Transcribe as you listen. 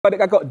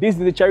This is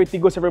the Cherry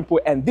Tiggo 7 Pro,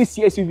 and this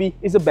SUV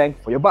is a bang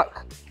for your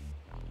buck.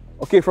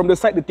 Okay, from the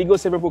side, the Tiggo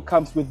 7 Pro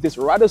comes with this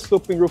rather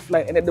sloping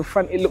roofline, and at the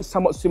front, it looks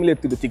somewhat similar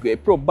to the Tiggo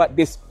 8 Pro, but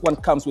this one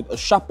comes with a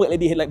sharper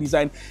LED headlight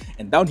design,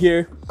 and down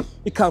here,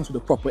 it comes with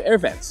a proper air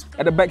vents.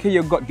 At the back here,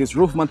 you've got this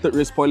roof-mounted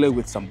rear spoiler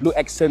with some blue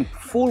accent,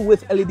 full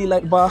with LED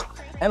light bar,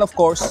 and of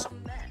course,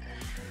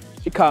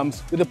 it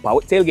comes with a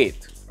powered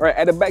tailgate. Alright,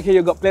 at the back here,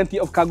 you've got plenty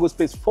of cargo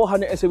space,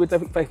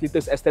 475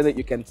 liters as standard.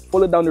 You can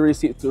follow down the rear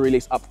seat to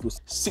release up to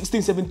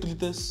 1670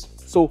 liters.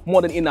 So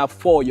more than enough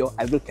for your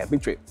ideal camping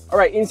trip.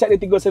 Alright, inside the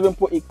Tiggo 7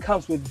 Pro, it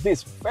comes with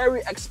this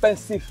very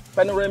expensive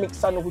panoramic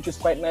sunroof, which is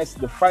quite nice.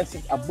 The front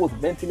seats are both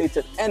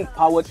ventilated and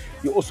powered.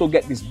 You also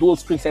get this dual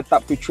screen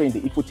setup featuring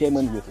the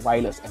infotainment with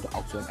wireless and the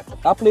auto and Apple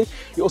CarPlay.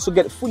 You also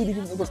get fully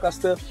digital input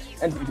cluster,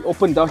 and if you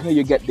open down here,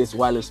 you get this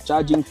wireless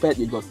charging pad.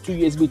 You got 2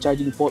 USB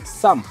charging ports,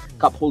 some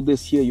cup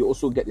holders here. You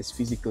also get this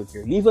physical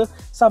gear lever,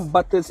 some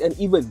buttons, and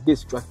even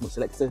this drive mode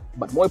selector.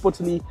 But more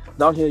importantly,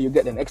 down here you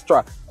get an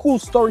extra cool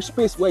storage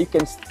space where you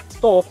can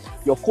store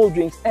your cold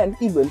drinks and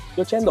even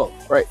your chendol.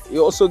 Right,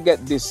 you also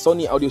get this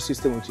Sony audio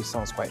system, which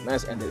sounds quite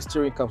nice, and the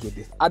steering comes with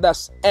this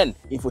ADAS and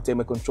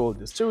infotainment control.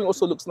 The steering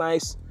also looks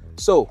nice,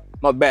 so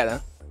not bad, huh?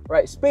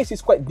 Right, space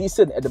is quite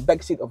decent at the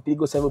back seat of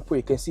Tiggo 7 Pro.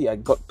 You can see I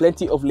got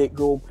plenty of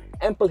legroom,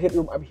 ample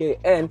headroom up here,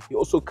 and you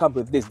also come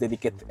with this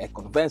dedicated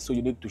aircon vent, so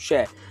you need to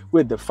share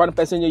with the front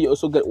passenger. You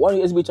also get one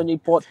USB charging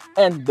port,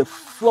 and the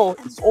floor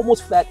is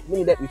almost flat,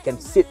 meaning that we can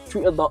sit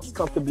 3 adults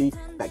comfortably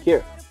back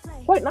here.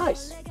 Quite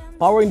nice.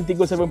 Powering the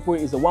Tiggo 7 Pro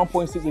is a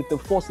 1.6-litre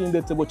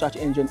 4-cylinder turbocharged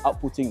engine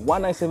outputting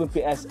 197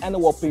 PS and a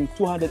whopping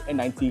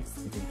 290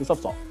 Nm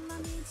of torque.